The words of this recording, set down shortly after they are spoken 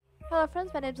Hello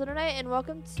friends, my name's Lunernight and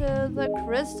welcome to the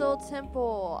Crystal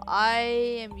Temple. I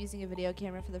am using a video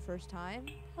camera for the first time.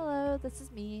 Hello, this is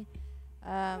me.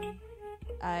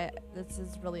 This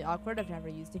is really awkward. I've never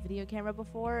used a video camera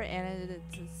before and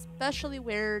it's especially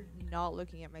weird not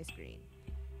looking at my screen.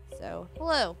 So,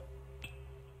 hello.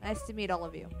 Nice to meet all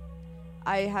of you.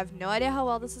 I have no idea how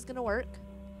well this is gonna work.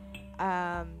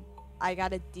 I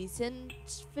got a decent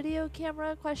video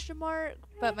camera,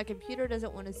 but my computer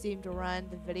doesn't want to seem to run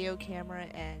the video camera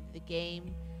and the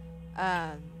game,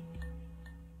 as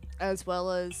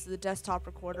well as the desktop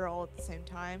recorder all at the same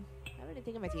time. I don't have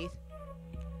anything in my teeth.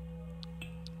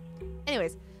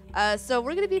 Anyways, so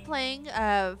we're going to be playing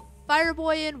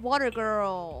Fireboy and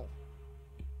Watergirl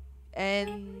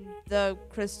in the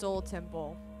Crystal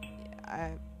Temple.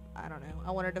 I don't know.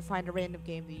 I wanted to find a random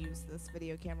game to use this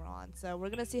video camera on. So we're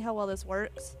going to see how well this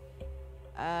works.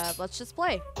 Let's just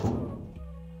play.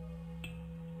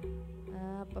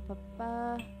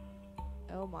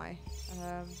 Oh my.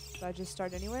 Do I just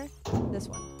start anywhere? This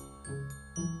one.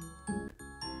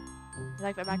 You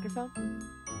like my microphone?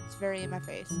 It's very in my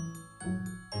face.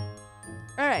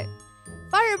 Alright.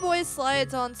 Fireboy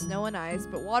slides on snow and ice,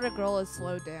 but Watergirl is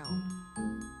slowed down.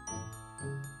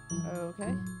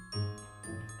 Okay.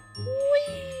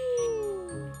 Whee!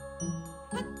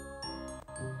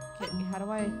 Okay, how do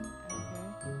I...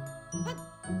 Okay.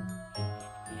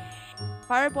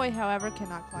 Fireboy, however,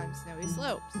 cannot climb snowy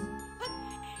slopes.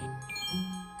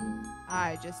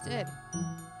 I just did.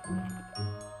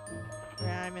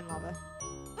 I'm in lava.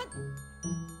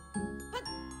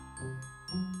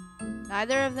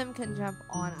 Neither of them can jump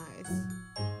on ice.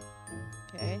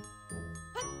 Okay.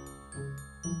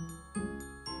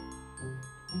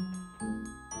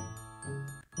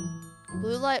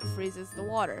 Blue light freezes the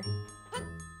water.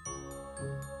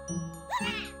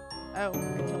 Oh, I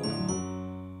killed him.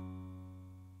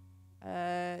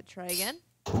 Try again?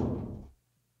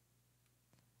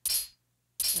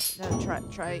 No,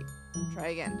 try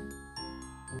again.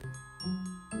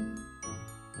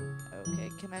 Okay,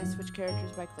 can I switch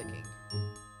characters by clicking?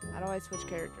 How do I switch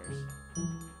characters?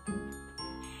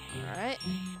 Alright.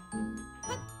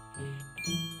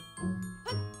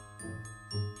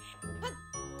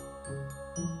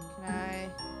 Can I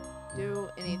do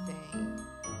anything?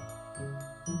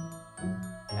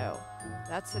 Oh,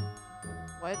 that's a...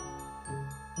 What?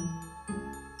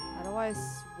 How do I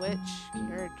switch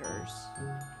characters?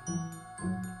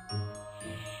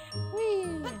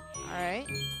 Whee! Alright.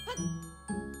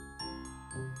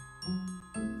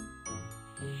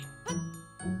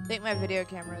 I think my video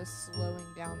camera is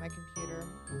slowing down my computer.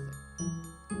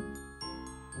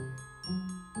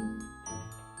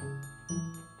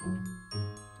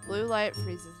 Blue light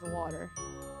freezes the water.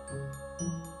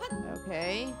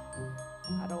 Okay.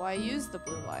 How do I use the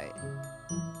blue light?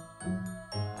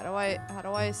 How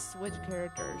do I switch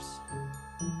characters?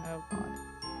 Oh god.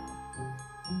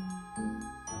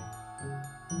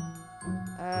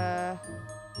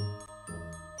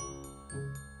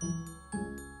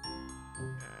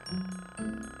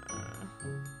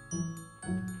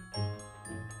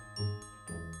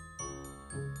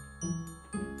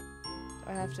 Do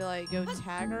I have to like go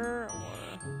tag her or?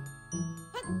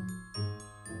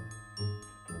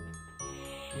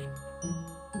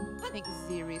 I think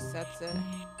Z resets it.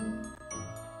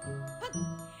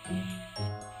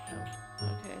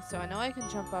 Okay, so I know I can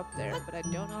jump up there, but I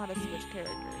don't know how to switch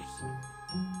characters.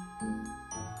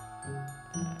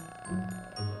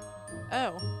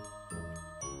 Oh.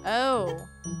 Oh.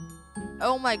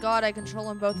 Oh my god, I control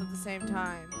them both at the same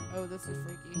time. Oh, this is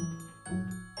freaky.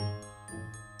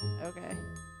 Okay.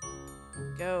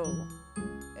 Go.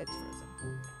 It's frozen.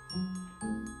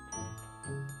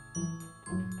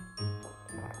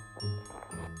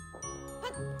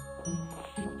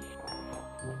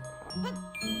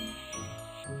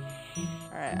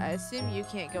 Alright, I assume you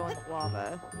can't go in the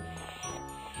lava.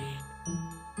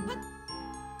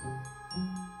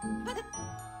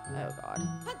 Oh god.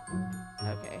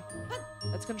 Okay.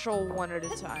 Let's control one at a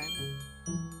time.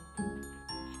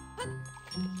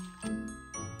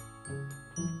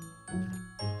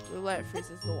 Blue light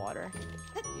freezes the water.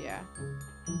 Yeah.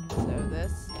 So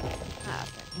this. Ah,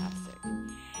 fantastic.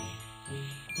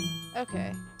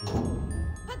 Okay.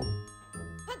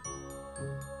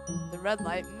 The red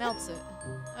light melts it.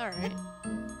 Alright.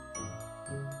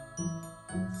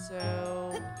 So,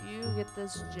 you get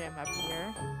this gem up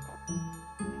here.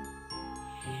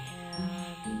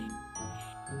 And...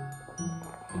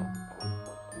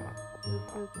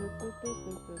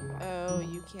 Oh,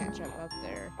 you can't jump up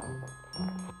there.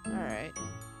 Alright.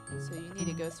 So you need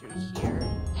to go through here.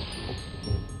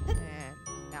 And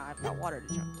now I've got water to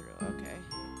jump through. Okay.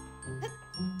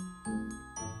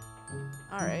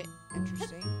 Alright,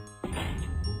 interesting.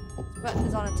 This button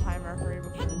is on a timer. Hurry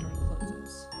before the door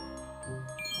closes.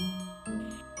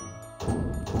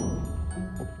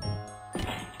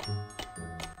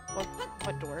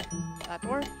 What door? That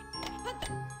door?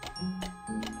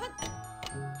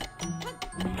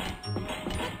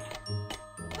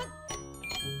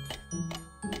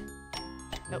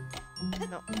 Nope.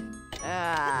 Nope.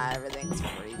 Ah, everything's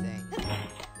freezing.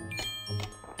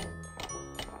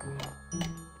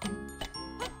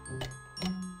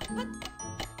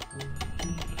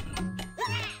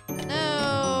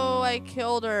 No, I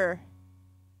killed her.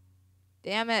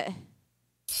 Damn it.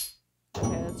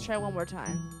 Okay, let's try one more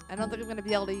time. I don't think I'm gonna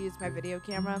be able to use my video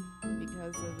camera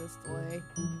because of this delay.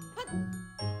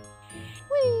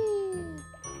 Whee!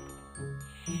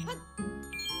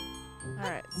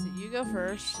 Alright, so you go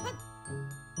first.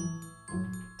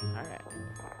 Alright.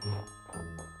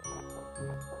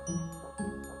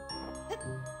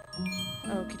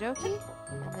 Okie dokie.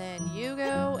 And then you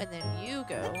go, and then you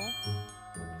go.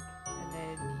 And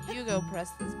then you go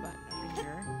press this button over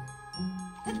here.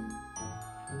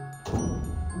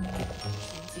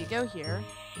 Which means you go here.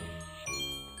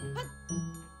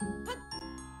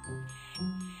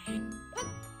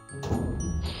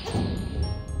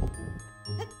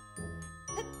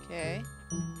 Okay.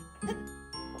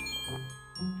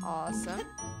 Awesome.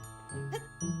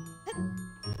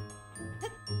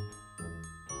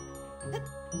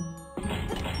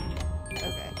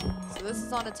 Okay, so this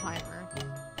is on a timer.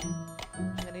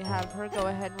 I'm gonna have her go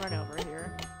ahead and run over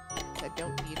here. I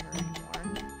don't need her anymore.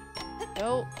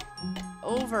 Go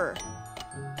over.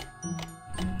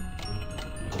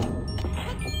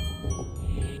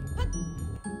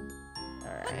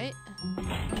 Alright.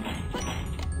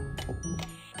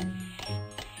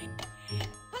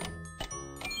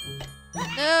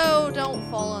 No, don't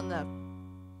fall on the...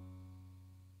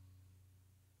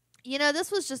 You know,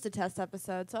 this was just a test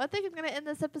episode, so I think I'm going to end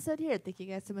this episode here. Thank you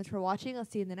guys so much for watching. I'll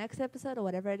see you in the next episode or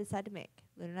whatever I decide to make.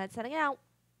 Lunernight signing out.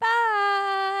 Bye!